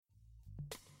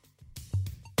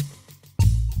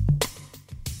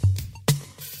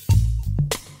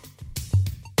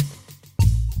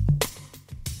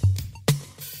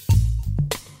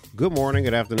Good morning,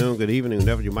 good afternoon, good evening,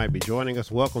 whenever you might be joining us.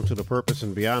 Welcome to the Purpose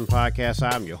and Beyond podcast.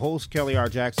 I'm your host, Kelly R.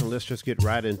 Jackson. Let's just get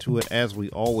right into it as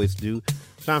we always do.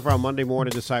 It's time for our Monday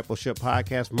Morning Discipleship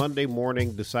podcast, Monday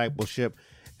Morning Discipleship.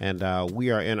 And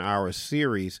we are in our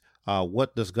series,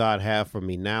 What Does God Have for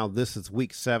Me Now? This is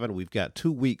week 7. We've got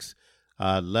 2 weeks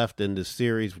left in this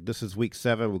series. This is week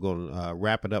 7. We're going to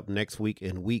wrap it up next week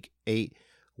in week 8.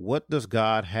 What does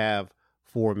God have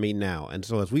for me now? And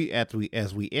so as we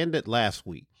ended last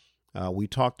week, we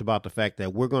talked about the fact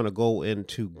that we're going to go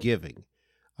into giving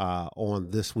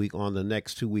on this week, on the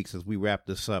next 2 weeks as we wrap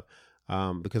this up,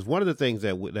 because one of the things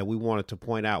that we wanted to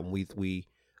point out when we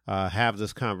have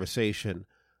this conversation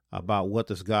about what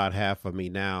does God have for me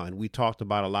now, and we talked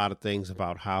about a lot of things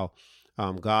about how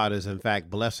God is in fact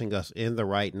blessing us in the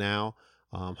right now,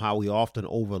 how we often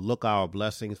overlook our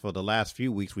blessings. For the last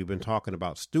few weeks, we've been talking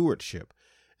about stewardship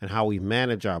and how we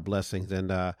manage our blessings. And,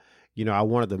 I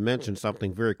wanted to mention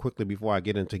something very quickly before I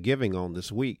get into giving on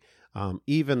this week.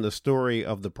 Even the story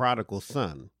of the prodigal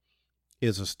son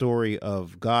is a story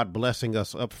of God blessing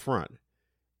us up front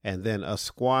and then us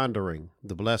squandering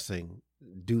the blessing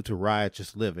due to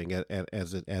riotous living,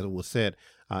 as it was said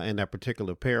in that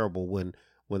particular parable when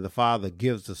the father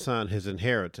gives the son his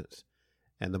inheritance.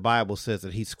 And the Bible says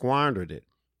that he squandered it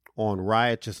on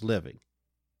riotous living.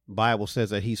 Bible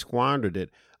says that he squandered it.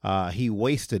 He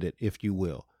wasted it, if you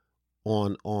will,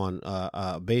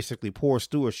 on basically poor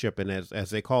stewardship. And as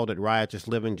they called it, riotous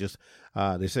living,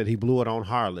 they said he blew it on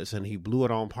harlots and he blew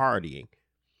it on partying.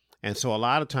 And so a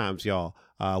lot of times, y'all,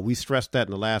 we stressed that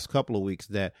in the last couple of weeks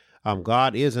that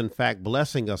God is in fact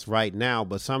blessing us right now,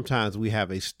 but sometimes we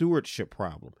have a stewardship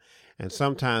problem. And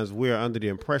sometimes we're under the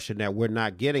impression that we're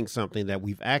not getting something that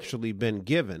we've actually been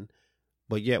given,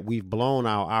 but yet we've blown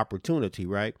our opportunity,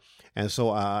 right? And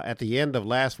so at the end of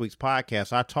last week's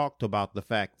podcast, I talked about the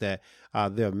fact that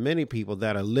there are many people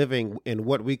that are living in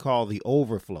what we call the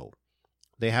overflow.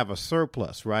 They have a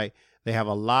surplus, right? They have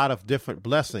a lot of different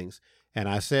blessings. And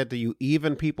I said to you,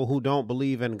 even people who don't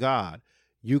believe in God,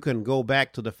 you can go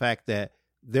back to the fact that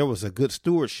there was a good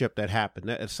stewardship that happened.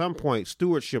 At some point,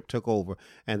 stewardship took over,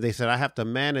 and they said, I have to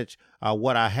manage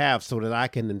what I have so that I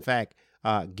can, in fact,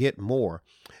 get more.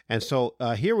 And so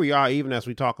here we are, even as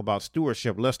we talk about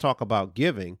stewardship, let's talk about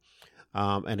giving.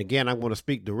 And again, I'm going to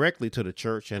speak directly to the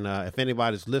church. And if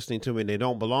anybody's listening to me and they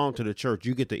don't belong to the church,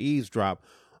 you get to eavesdrop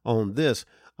on this.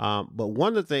 But one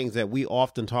of the things that we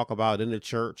often talk about in the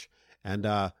church,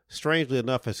 and strangely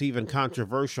enough, it's even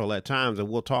controversial at times, and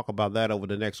we'll talk about that over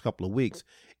the next couple of weeks,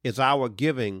 is our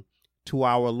giving to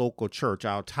our local church,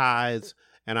 our tithes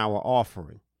and our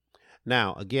offering.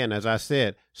 Now, again, as I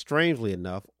said, strangely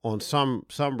enough, on some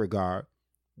regard,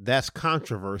 that's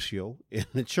controversial in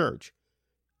the church.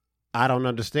 I don't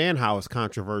understand how it's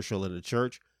controversial in the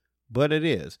church, but it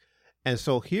is. And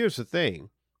so here's the thing.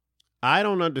 I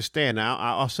don't understand. Now,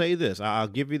 I'll say this. I'll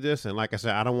give you this. And like I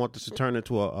said, I don't want this to turn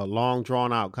into a long,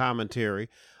 drawn-out commentary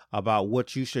about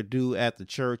what you should do at the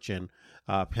church and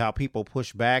how people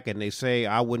push back and they say,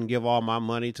 I wouldn't give all my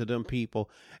money to them people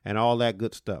and all that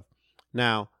good stuff.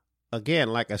 Now, again,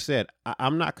 like I said,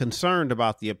 I'm not concerned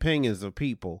about the opinions of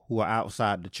people who are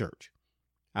outside the church.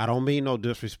 I don't mean no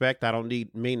disrespect. I don't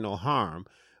mean no harm.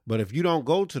 But if you don't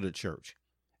go to the church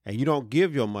and you don't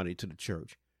give your money to the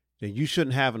church, then you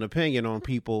shouldn't have an opinion on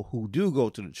people who do go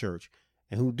to the church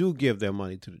and who do give their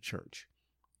money to the church.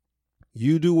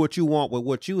 You do what you want with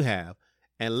what you have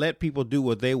and let people do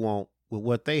what they want with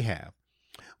what they have.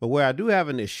 But where I do have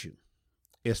an issue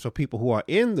is for people who are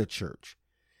in the church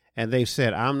and they've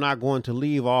said, I'm not going to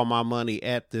leave all my money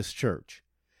at this church.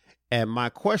 And my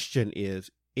question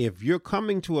is, if you're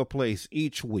coming to a place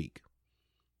each week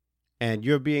and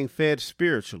you're being fed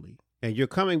spiritually and you're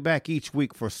coming back each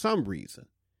week for some reason,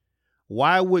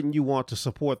 why wouldn't you want to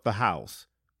support the house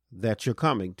that you're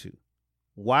coming to?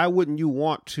 Why wouldn't you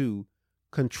want to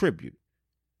contribute?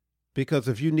 Because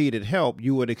if you needed help,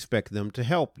 you would expect them to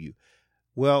help you.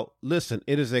 Well, listen,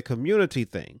 it is a community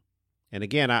thing. And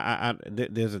again,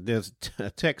 there's a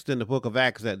text in the book of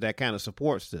Acts that kind of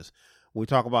supports this. We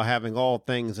talk about having all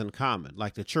things in common,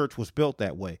 like the church was built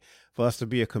that way, for us to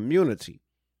be a community.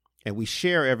 And we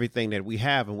share everything that we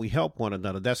have and we help one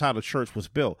another. That's how the church was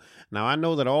built. Now, I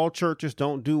know that all churches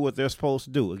don't do what they're supposed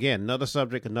to do. Again, another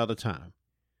subject, another time.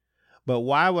 But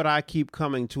why would I keep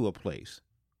coming to a place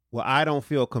where I don't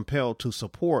feel compelled to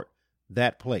support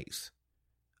that place?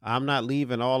 I'm not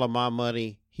leaving all of my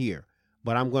money here,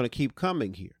 but I'm going to keep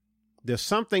coming here. There's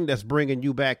something that's bringing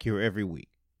you back here every week.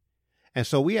 And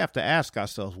so we have to ask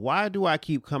ourselves, why do I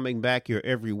keep coming back here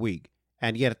every week?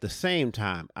 And yet at the same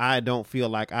time, I don't feel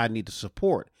like I need to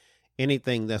support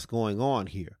anything that's going on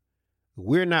here.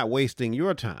 we're not wasting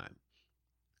your time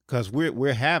because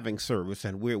we're having service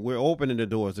and we're opening the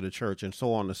doors of the church and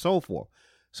so on and so forth.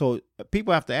 So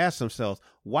people have to ask themselves,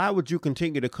 why would you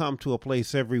continue to come to a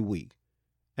place every week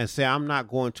and say, I'm not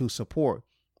going to support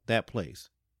that place?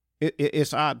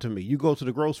 It's odd to me. You go to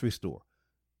the grocery store,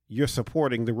 you're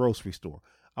supporting the grocery store.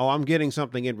 Oh, I'm getting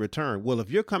something in return. Well, if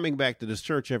you're coming back to this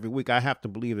church every week, I have to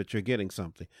believe that you're getting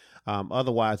something.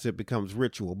 Otherwise, it becomes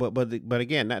ritual. But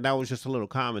again, that was just a little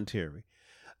commentary.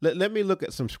 Let me look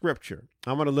at some scripture.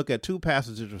 I'm going to look at two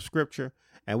passages of scripture,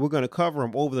 and we're going to cover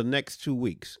them over the next 2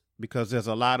 weeks because there's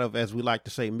a lot of, as we like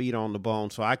to say, meat on the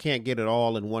bone. So I can't get it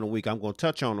all in 1 week. I'm going to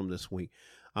touch on them this week.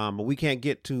 But we can't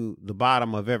get to the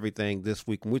bottom of everything this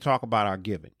week when we talk about our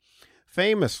giving.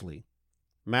 Famously,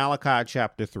 Malachi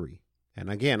chapter 3. And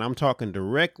again, I'm talking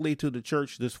directly to the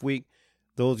church this week.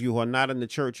 Those of you who are not in the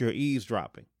church, you're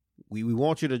eavesdropping. We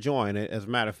want you to join. As a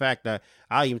matter of fact,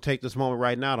 I'll even take this moment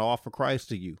right now to offer Christ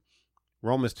to you.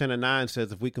 Romans 10:9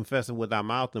 says, if we confess it with our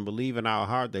mouth and believe in our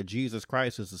heart that Jesus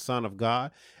Christ is the Son of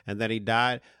God and that he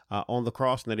died on the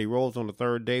cross and that he rose on the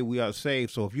third day, we are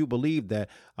saved. So if you believe that,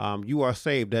 you are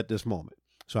saved at this moment.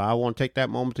 So I want to take that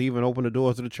moment to even open the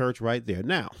doors of the church right there.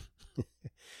 Now,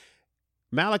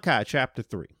 Malachi chapter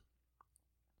 3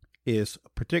 is a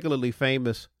particularly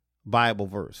famous Bible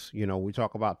verse. You know, we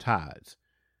talk about tithes.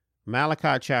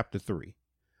 Malachi chapter 3.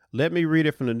 Let me read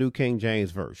it from the New King James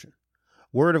Version.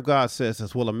 Word of God says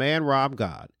this, will a man rob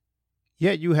God?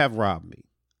 Yet you have robbed me.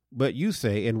 But you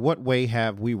say, in what way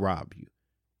have we robbed you?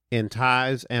 In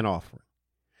tithes and offering.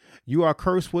 You are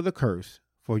cursed with a curse,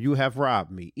 for you have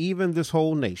robbed me, even this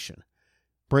whole nation.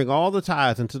 Bring all the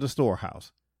tithes into the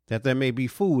storehouse, that there may be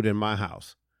food in my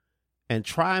house. And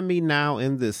try me now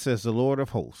in this, says the Lord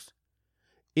of hosts,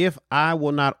 if I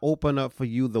will not open up for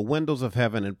you the windows of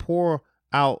heaven and pour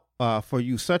out for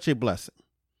you such a blessing,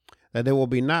 that there will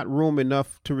be not room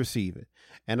enough to receive it.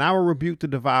 And I will rebuke the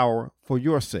devourer for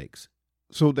your sakes,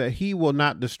 so that he will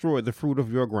not destroy the fruit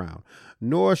of your ground,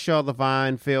 nor shall the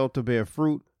vine fail to bear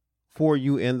fruit for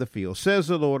you in the field, says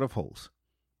the Lord of hosts.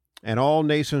 And all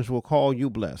nations will call you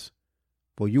blessed,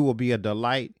 for you will be a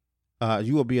delight.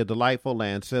 You will be a delightful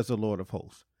land, says the Lord of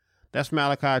hosts. That's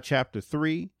Malachi chapter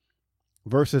 3,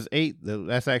 verses 8.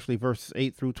 That's actually verses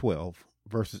 8 through 12.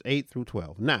 Verses 8 through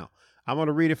 12. Now, I'm going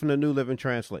to read it from the New Living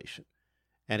Translation.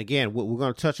 And again, we're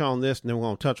going to touch on this, and then we're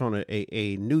going to touch on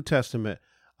a New Testament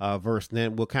verse, and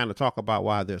then we'll kind of talk about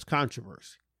why there's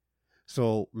controversy.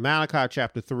 So Malachi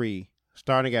chapter 3,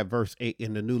 starting at verse 8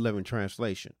 in the New Living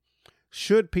Translation.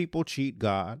 Should people cheat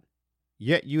God?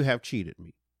 Yet you have cheated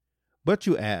me. But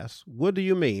you ask, what do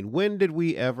you mean? When did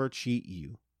we ever cheat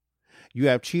you? You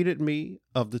have cheated me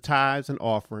of the tithes and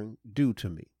offering due to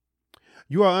me.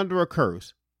 You are under a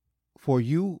curse, for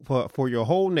your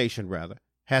whole nation,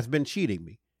 has been cheating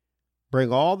me.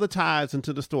 Bring all the tithes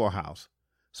into the storehouse,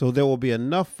 so there will be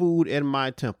enough food in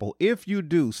my temple. If you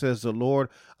do, says the Lord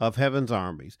of heaven's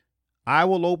armies, I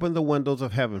will open the windows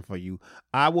of heaven for you.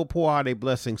 I will pour out a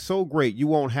blessing so great you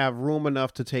won't have room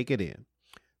enough to take it in.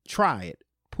 Try it.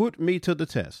 Put me to the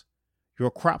test. Your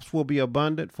crops will be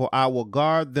abundant, for I will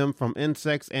guard them from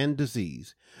insects and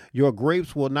disease. Your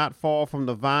grapes will not fall from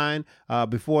the vine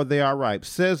before they are ripe,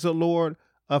 says the Lord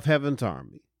of heaven's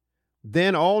army.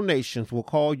 Then all nations will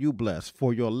call you blessed,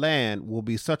 for your land will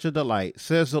be such a delight,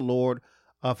 says the Lord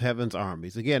of heaven's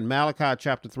armies. Again, Malachi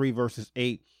chapter 3, verses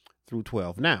 8 through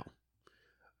 12. Now,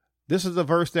 this is a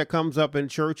verse that comes up in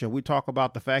church, and we talk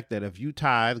about the fact that if you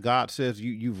tithe, God says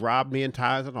you've robbed me in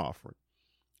tithes and offering,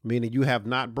 meaning you have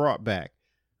not brought back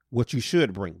what you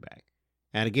should bring back.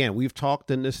 And again, we've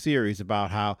talked in this series about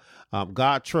how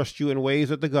God trusts you in ways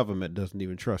that the government doesn't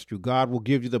even trust you. God will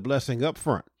give you the blessing up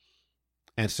front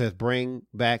and says, bring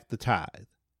back the tithe,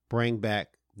 bring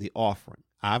back the offering.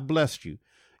 I've blessed you.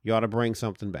 You ought to bring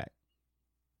something back.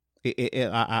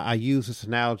 I used this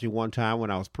analogy one time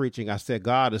when I was preaching. I said,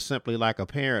 God is simply like a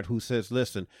parent who says,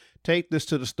 listen, take this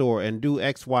to the store and do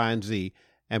X, Y, and Z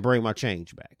and bring my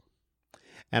change back.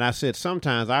 And I said,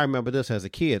 sometimes, I remember this as a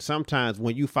kid, sometimes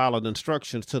when you followed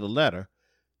instructions to the letter,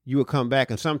 you would come back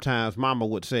and sometimes mama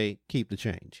would say, keep the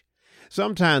change.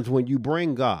 Sometimes when you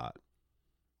bring God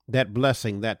that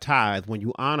blessing, that tithe, when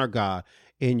you honor God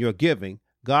in your giving,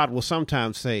 God will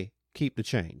sometimes say, keep the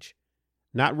change.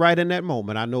 Not right in that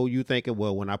moment. I know you thinking,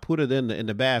 well, when I put it in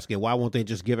the basket, why won't they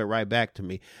just give it right back to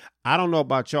me? I don't know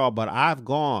about y'all, but I've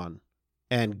gone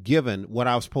and given what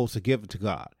I was supposed to give to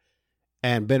God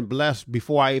and been blessed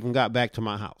before I even got back to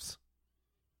my house.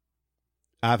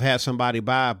 I've had somebody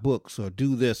buy books or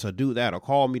do this or do that or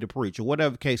call me to preach or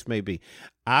whatever the case may be.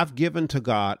 I've given to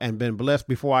God and been blessed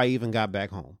before I even got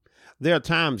back home. There are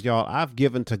times, y'all, I've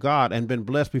given to God and been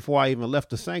blessed before I even left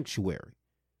the sanctuary.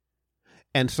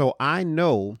 And so I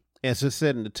know, as it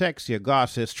said in the text here, God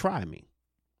says, try me.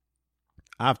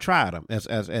 I've tried them,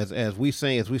 as we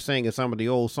sing in some of the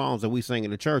old songs that we sing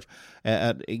in the church,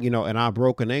 in our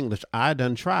broken English. I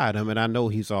done tried him, and I know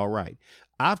he's all right.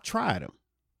 I've tried him.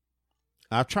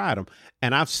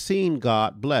 And I've seen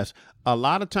God bless. A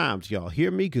lot of times, y'all, hear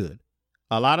me good.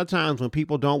 A lot of times when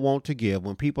people don't want to give,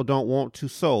 when people don't want to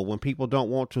sow, when people don't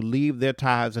want to leave their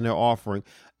tithes and their offering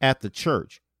at the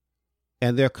church,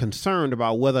 and they're concerned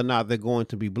about whether or not they're going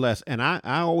to be blessed. And I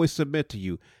always submit to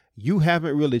you, you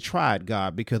haven't really tried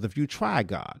God, because if you try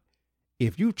God,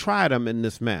 if you tried him in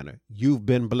this manner, you've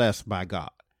been blessed by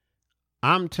God.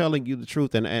 I'm telling you the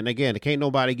truth. And again, can't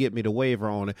nobody get me to waver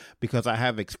on it, because I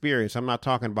have experience. I'm not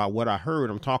talking about what I heard.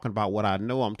 I'm talking about what I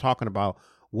know. I'm talking about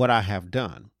what I have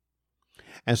done.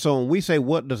 And so when we say,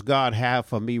 what does God have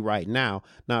for me right now?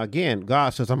 Now, again, God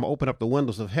says, I'm going to open up the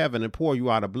windows of heaven and pour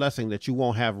you out a blessing that you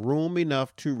won't have room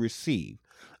enough to receive.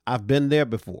 I've been there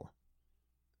before,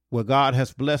 where God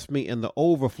has blessed me in the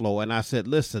overflow. And I said,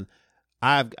 listen,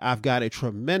 I've got a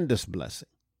tremendous blessing.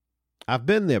 I've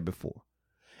been there before.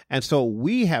 And so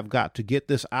we have got to get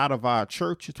this out of our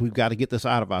churches. We've got to get this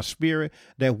out of our spirit,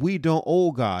 that we don't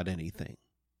owe God anything.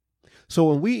 So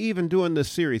when we even doing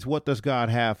this series, what does God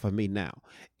have for me now?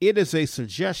 It is a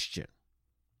suggestion.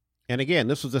 And again,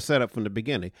 this was a setup from the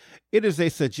beginning. It is a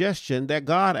suggestion that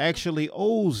God actually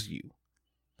owes you.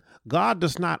 God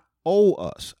does not owe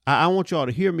us. I want y'all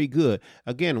to hear me good.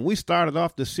 Again, when we started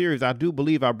off this series, I do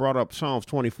believe I brought up Psalms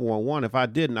 24:1. If I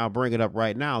didn't, I'll bring it up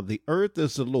right now. The earth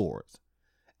is the Lord's,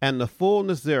 and the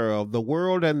fullness thereof, the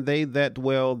world and they that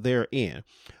dwell therein.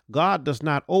 God does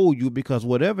not owe you, because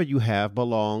whatever you have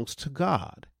belongs to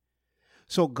God.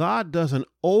 So God doesn't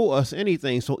owe us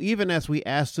anything. So even as we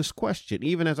ask this question,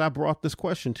 even as I brought this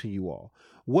question to you all,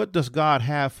 what does God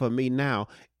have for me now?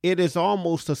 It is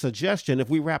almost a suggestion, if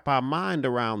we wrap our mind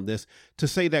around this, to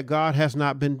say that God has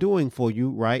not been doing for you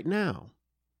right now.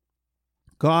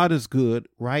 God is good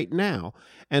right now.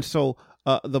 And so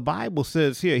the Bible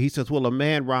says here, he says, will a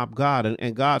man rob God?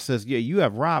 And God says, yeah, you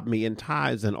have robbed me in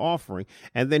tithes and offering.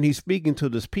 And then he's speaking to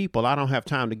this people. I don't have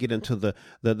time to get into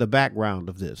the background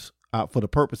of this. For the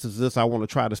purposes of this, I want to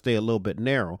try to stay a little bit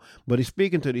narrow. But he's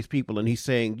speaking to these people, and he's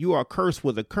saying, you are cursed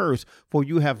with a curse, for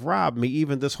you have robbed me,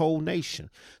 even this whole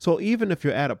nation. So even if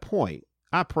you're at a point,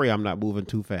 I pray I'm not moving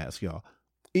too fast, y'all.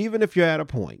 Even if you're at a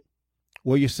point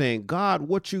where you're saying, God,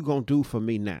 what you going to do for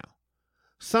me now?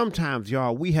 Sometimes,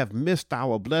 y'all, we have missed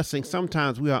our blessing.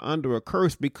 Sometimes we are under a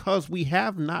curse because we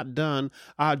have not done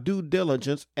our due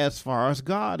diligence as far as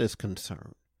God is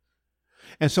concerned.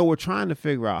 And so we're trying to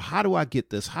figure out, how do I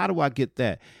get this? How do I get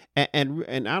that?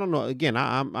 And I don't know. Again,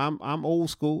 I'm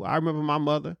old school. I remember my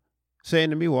mother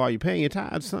saying to me, well, are you paying your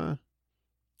tithes, son?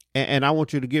 And I want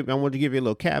to give you a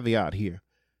little caveat here.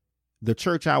 The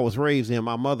church I was raised in,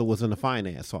 my mother was in the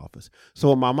finance office. So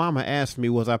when my mama asked me,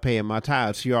 was I paying my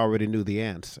tithes, she already knew the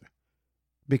answer,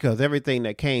 because everything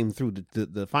that came through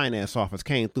the finance office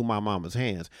came through my mama's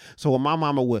hands. So when my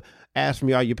mama would ask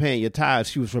me, are you paying your tithes?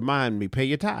 She was reminding me, pay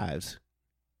your tithes.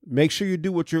 Make sure you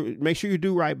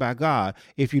do right by God.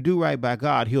 If you do right by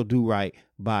God, he'll do right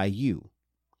by you.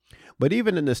 But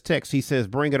even in this text, he says,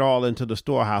 bring it all into the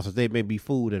storehouses. There may be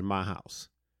food in my house.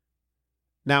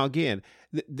 Now, again,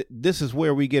 this is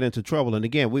where we get into trouble. And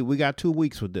again, we got 2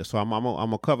 weeks with this. So I'm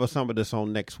going to cover some of this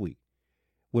on next week.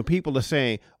 When people are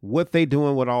saying what they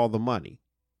doing with all the money,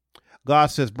 God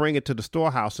says, bring it to the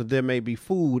storehouse, and there may be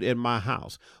food in my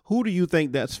house. Who do you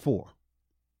think that's for?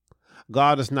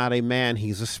 God is not a man.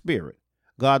 He's a spirit.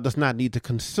 God does not need to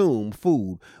consume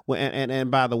food.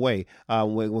 And by the way,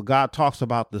 when God talks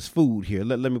about this food here,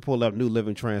 let me pull up New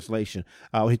Living Translation.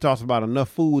 He talks about enough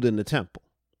food in the temple.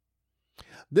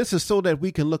 This is so that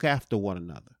we can look after one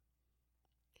another.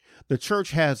 The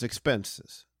church has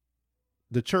expenses.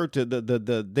 The church,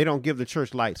 they don't give the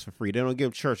church lights for free. They don't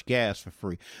give church gas for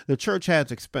free. The church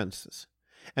has expenses.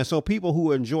 And so people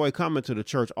who enjoy coming to the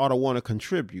church ought to want to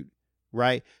contribute,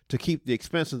 right, to keep the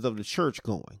expenses of the church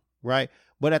going, right?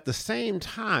 But at the same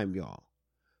time, y'all,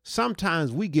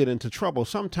 sometimes we get into trouble.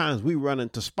 Sometimes we run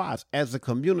into spots as a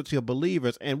community of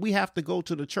believers, and we have to go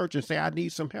to the church and say, I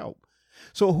need some help.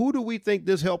 So who do we think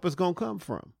this help is going to come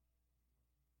from?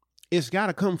 It's got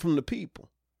to come from the people.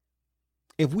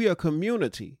 If we are a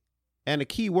community, and a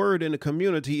key word in the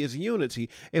community is unity,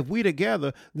 if we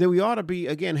together, then we ought to be,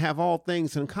 again, have all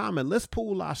things in common. Let's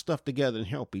pool our stuff together and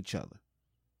help each other.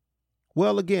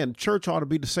 Well, again, church ought to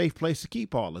be the safe place to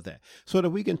keep all of that so that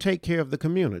we can take care of the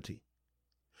community.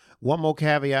 One more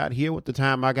caveat here with the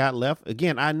time I got left.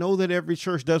 Again, I know that every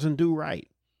church doesn't do right.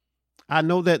 I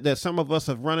know that some of us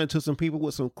have run into some people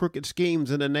with some crooked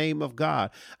schemes in the name of God.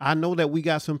 I know that we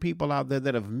got some people out there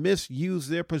that have misused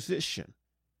their position.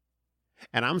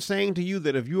 And I'm saying to you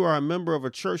that if you are a member of a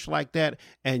church like that,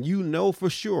 and you know for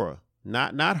sure,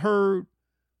 not heard,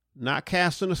 not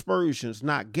casting aspersions,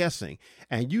 not guessing,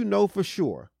 and you know for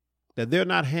sure that they're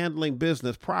not handling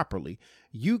business properly,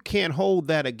 you can't hold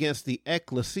that against the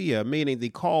ecclesia, meaning the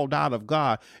called out of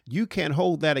God. You can't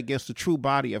hold that against the true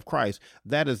body of Christ.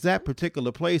 That is that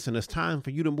particular place, and it's time for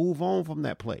you to move on from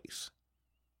that place.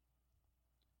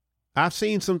 I've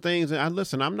seen some things, and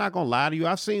listen, I'm not going to lie to you.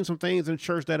 I've seen some things in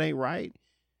church that ain't right.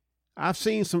 I've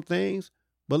seen some things,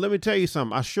 but let me tell you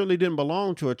something. I surely didn't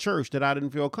belong to a church that I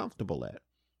didn't feel comfortable at.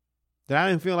 That I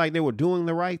didn't feel like they were doing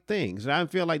the right things. That I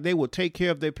didn't feel like they would take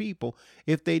care of their people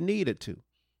if they needed to.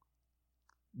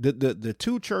 The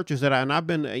two churches that I've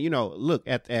been, look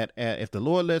at if the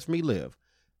Lord lets me live,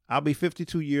 I'll be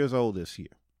 52 years old this year.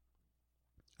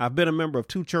 I've been a member of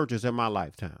two churches in my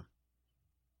lifetime.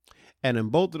 And in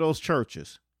both of those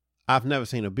churches, I've never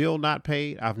seen a bill not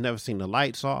paid. I've never seen the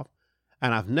lights off.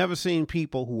 And I've never seen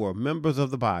people who were members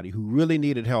of the body who really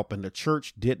needed help, and the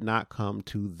church did not come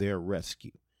to their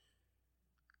rescue.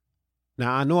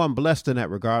 Now, I know I'm blessed in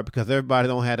that regard because everybody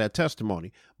don't have that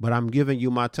testimony, but I'm giving you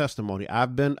my testimony.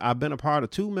 I've been a part of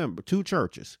two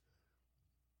churches,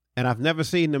 and I've never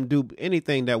seen them do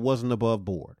anything that wasn't above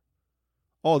board.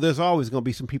 Oh, there's always going to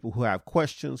be some people who have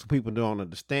questions, people who don't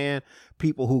understand,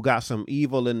 people who got some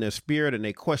evil in their spirit and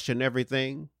they question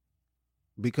everything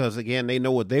because, again, they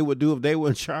know what they would do if they were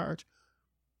in charge.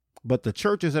 But the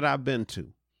churches that I've been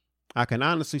to, I can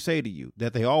honestly say to you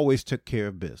that they always took care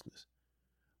of business.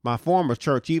 My former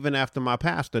church, even after my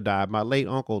pastor died, my late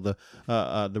uncle, the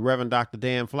Reverend Dr.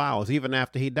 Dan Flowers, even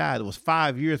after he died, it was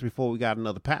 5 years before we got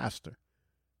another pastor.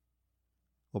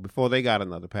 Well, before they got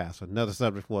another pastor, another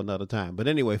subject for another time. But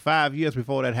anyway, 5 years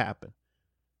before that happened.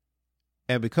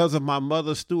 And because of my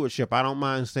mother's stewardship, I don't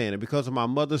mind saying it, because of my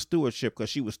mother's stewardship, because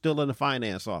she was still in the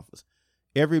finance office,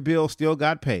 every bill still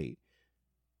got paid.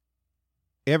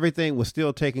 Everything was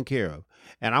still taken care of.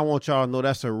 And I want y'all to know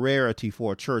that's a rarity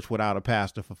for a church without a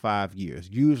pastor for 5 years.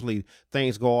 Usually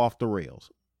things go off the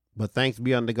rails. But thanks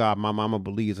be unto God, my mama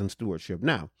believes in stewardship.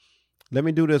 Now, let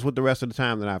me do this with the rest of the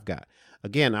time that I've got.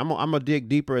 Again, I'm going to dig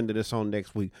deeper into this on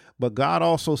next week. But God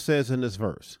also says in this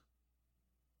verse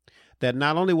that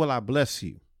not only will I bless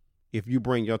you if you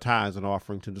bring your tithes and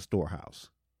offering to the storehouse,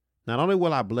 not only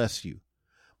will I bless you,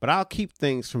 but I'll keep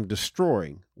things from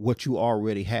destroying what you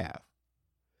already have.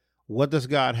 What does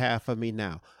God have for me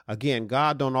now? Again,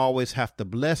 God don't always have to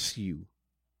bless you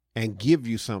and give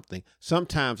you something.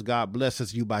 Sometimes God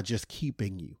blesses you by just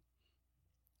keeping you.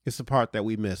 It's the part that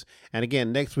we miss. And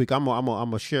again, next week, I'm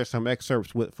gonna share some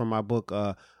excerpts from my book,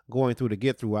 Going Through the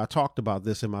Get Through. I talked about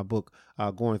this in my book,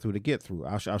 Going Through the Get Through.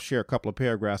 I'll share a couple of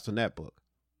paragraphs in that book.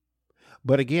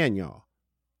 But again, y'all,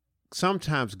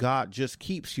 sometimes God just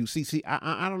keeps you. See,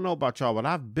 I don't know about y'all, but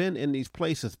I've been in these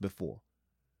places before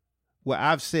where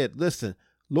I've said, listen,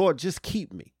 Lord, just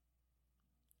keep me.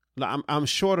 I'm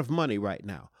short of money right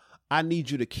now. I need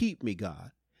you to keep me,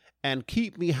 God, and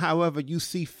keep me however you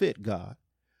see fit, God.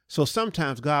 So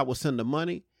sometimes God will send the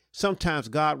money. Sometimes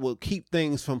God will keep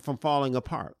things from falling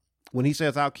apart. When he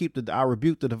says, I'll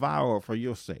rebuke the devourer for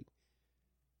your sake.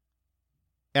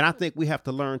 And I think we have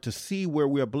to learn to see where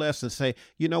we're blessed and say,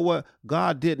 you know what?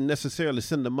 God didn't necessarily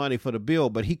send the money for the bill,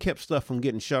 but he kept stuff from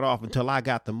getting shut off until I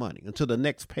got the money, until the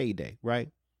next payday, right?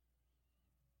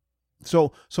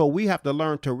 So we have to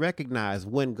learn to recognize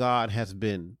when God has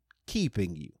been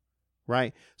keeping you,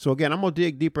 right? So again, I'm going to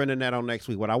dig deeper into that on next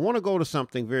week. But I want to go to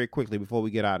something very quickly before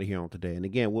we get out of here on today. And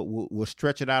again, we'll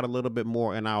stretch it out a little bit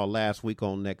more in our last week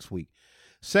on next week.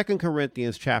 2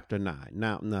 Corinthians chapter 9.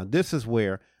 Now this is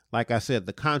where, like I said,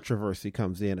 the controversy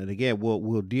comes in. And again,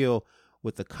 we'll deal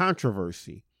with the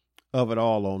controversy of it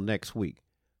all on next week.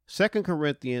 2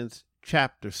 Corinthians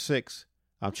chapter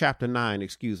 9,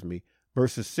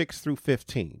 verses 6 through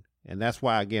 15. And that's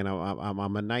why, again,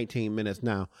 I'm at 19 minutes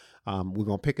now. We're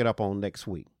going to pick it up on next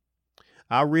week.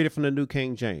 I'll read it from the New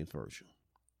King James Version.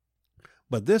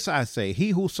 But this I say,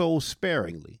 he who sows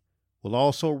sparingly will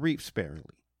also reap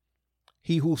sparingly.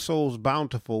 He who sows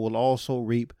bountiful will also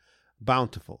reap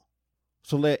bountiful.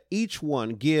 So let each one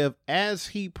give as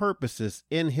he purposes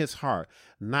in his heart,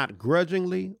 not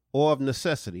grudgingly or of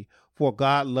necessity, for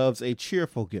God loves a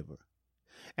cheerful giver.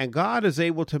 And God is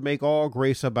able to make all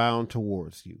grace abound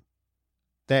towards you,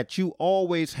 that you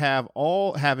always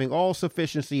having all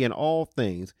sufficiency in all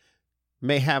things,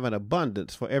 may have an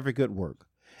abundance for every good work.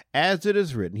 As it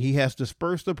is written, he has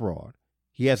dispersed abroad,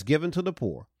 he has given to the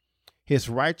poor, his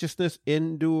righteousness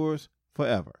endures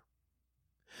forever.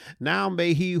 Now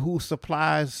may he who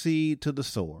supplies seed to the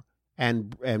sower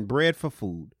and bread for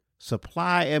food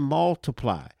supply and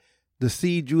multiply the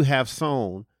seed you have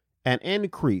sown and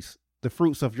increase the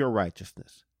fruits of your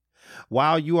righteousness,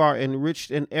 while you are enriched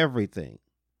in everything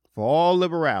for all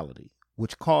liberality,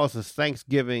 which causes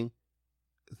thanksgiving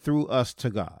through us to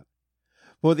God.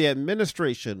 For the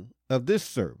administration of this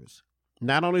service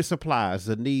not only supplies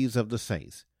the needs of the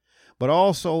saints, but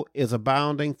also is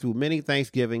abounding through many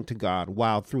thanksgiving to God,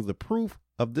 while through the proof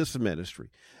of this ministry,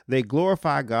 they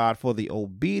glorify God for the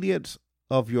obedience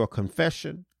of your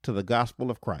confession to the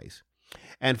gospel of Christ,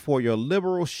 and for your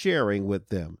liberal sharing with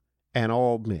them and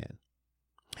all men.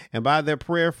 And by their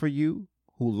prayer for you,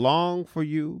 who long for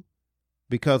you,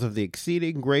 because of the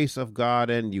exceeding grace of God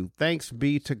in you, thanks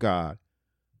be to God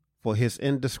for his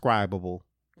indescribable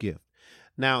gift.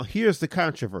 Now, here's the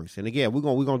controversy. And again, we're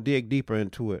going to dig deeper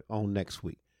into it on next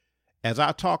week. As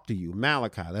I talk to you,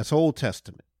 Malachi, that's Old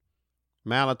Testament.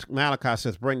 Malachi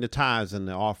says, bring the tithes and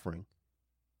the offering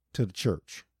to the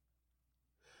church.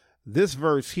 This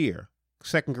verse here,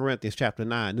 2 Corinthians chapter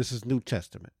 9, this is New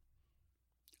Testament.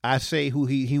 I say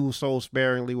he who sows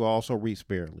sparingly will also reap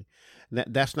sparingly.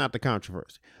 That's not the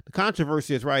controversy. The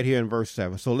controversy is right here in verse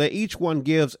 7. So let each one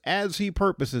gives as he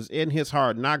purposes in his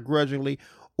heart, not grudgingly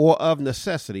or of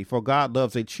necessity, for God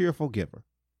loves a cheerful giver.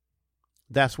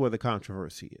 That's where the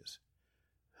controversy is.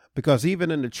 Because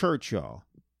even in the church, y'all,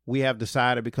 we have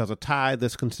decided, because a tithe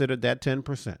is considered that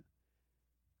 10%.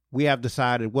 We have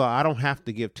decided, well, I don't have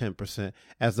to give 10%.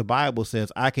 As the Bible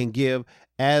says, I can give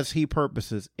as he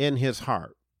purposes in his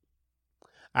heart.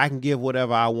 I can give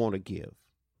whatever I want to give.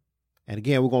 And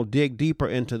again, we're going to dig deeper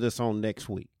into this on next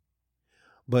week.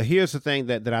 But here's the thing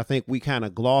that I think we kind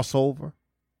of gloss over.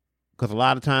 Because a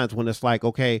lot of times when it's like,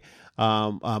 okay,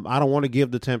 I don't want to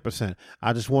give the 10%.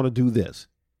 I just want to do this.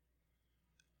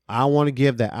 I don't want to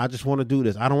give that. I just want to do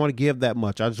this. I don't want to give that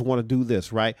much. I just want to do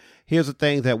this, right? Here's the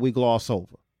thing that we gloss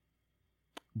over.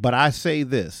 But I say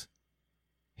this,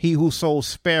 he who sows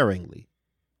sparingly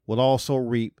will also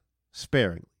reap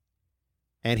sparingly.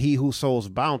 And he who sows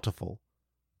bountiful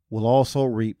will also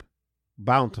reap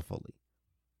bountifully.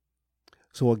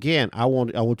 So again, I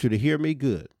want you to hear me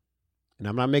good. And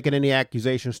I'm not making any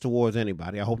accusations towards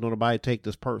anybody. I hope nobody take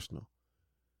this personal.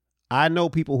 I know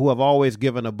people who have always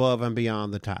given above and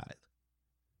beyond the tithe.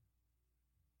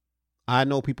 I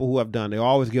know people who have done. They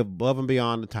always give above and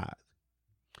beyond the tithe.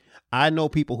 I know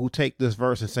people who take this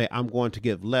verse and say, I'm going to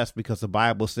give less because the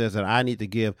Bible says that I need to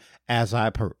give as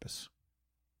I purpose.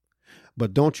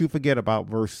 But don't you forget about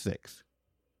verse 6,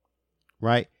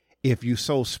 right? If you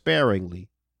sow sparingly,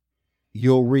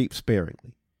 you'll reap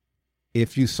sparingly.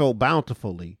 If you sow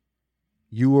bountifully,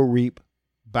 you will reap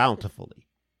bountifully.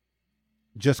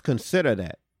 Just consider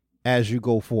that as you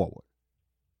go forward.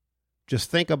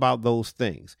 Just think about those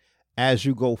things as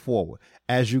you go forward,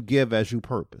 as you give, as you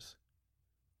purpose.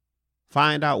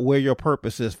 Find out where your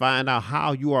purpose is. Find out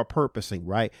how you are purposing,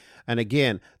 right? And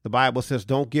again, the Bible says,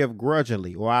 don't give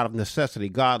grudgingly or out of necessity.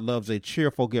 God loves a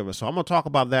cheerful giver. So I'm going to talk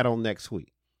about that on next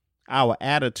week. Our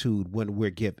attitude when we're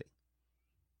giving.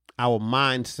 Our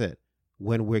mindset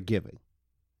when we're giving.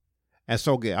 And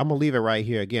so again, I'm going to leave it right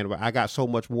here. Again, I got so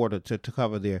much more to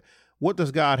cover there. What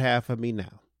does God have for me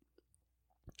now?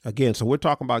 Again, so we're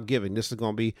talking about giving. This is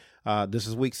going to be, this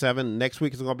is week 7. Next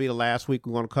week is going to be the last week.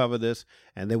 We're going to cover this,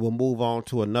 and then we'll move on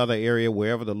to another area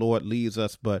wherever the Lord leads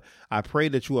us. But I pray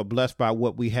that you are blessed by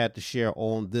what we had to share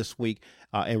on this week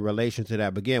in relation to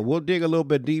that. But again, we'll dig a little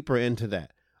bit deeper into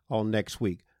that on next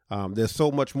week. There's so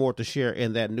much more to share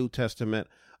in that New Testament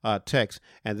text.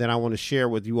 And then I want to share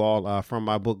with you all from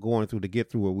my book, Going Through to Get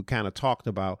Through, where we kind of talked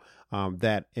about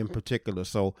that in particular.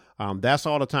 So that's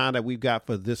all the time that we've got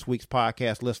for this week's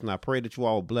podcast. Listen, I pray that you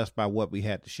all are blessed by what we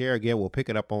had to share. Again, we'll pick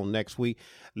it up on next week.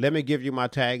 Let me give you my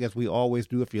tag, as we always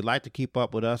do. If you'd like to keep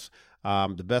up with us,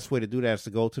 the best way to do that is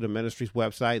to go to the ministry's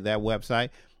website,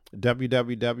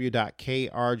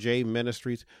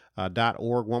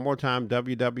 www.krjministries.org. One more time,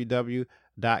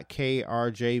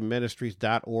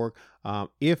 www.krjministries.org.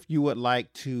 If you would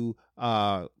like to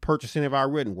purchase any of our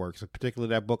written works,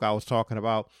 particularly that book I was talking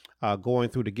about, Going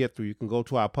Through to Get Through, you can go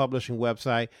to our publishing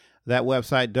website. That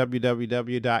website,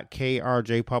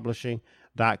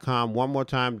 www.krjpublishing.com. One more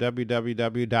time,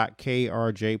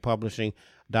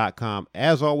 www.krjpublishing.com.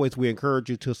 As always, we encourage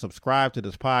you to subscribe to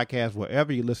this podcast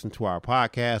wherever you listen to our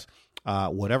podcast.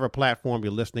 Whatever platform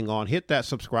you're listening on, hit that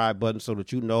subscribe button so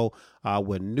that you know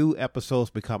when new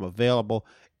episodes become available.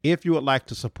 If you would like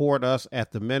to support us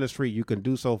at the ministry, you can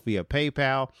do so via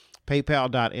PayPal.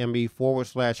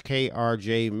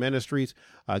 paypal.me/KRJ Ministries.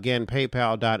 Again,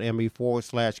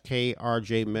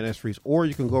 paypal.me/KRJ Ministries, or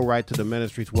you can go right to the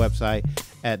ministry's website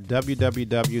at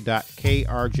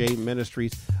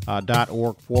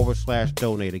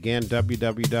www.krjministries.org/donate. Again,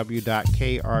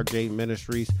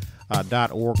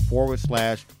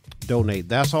 www.krjministries.org/donate.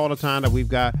 That's all the time that we've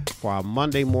got for our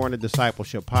Monday morning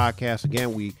discipleship podcast.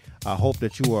 Again, we hope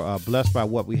that you are blessed by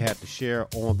what we had to share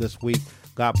on this week.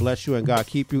 God bless you and God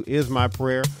keep you is my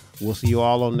prayer. We'll see you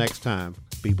all on next time.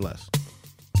 Be blessed.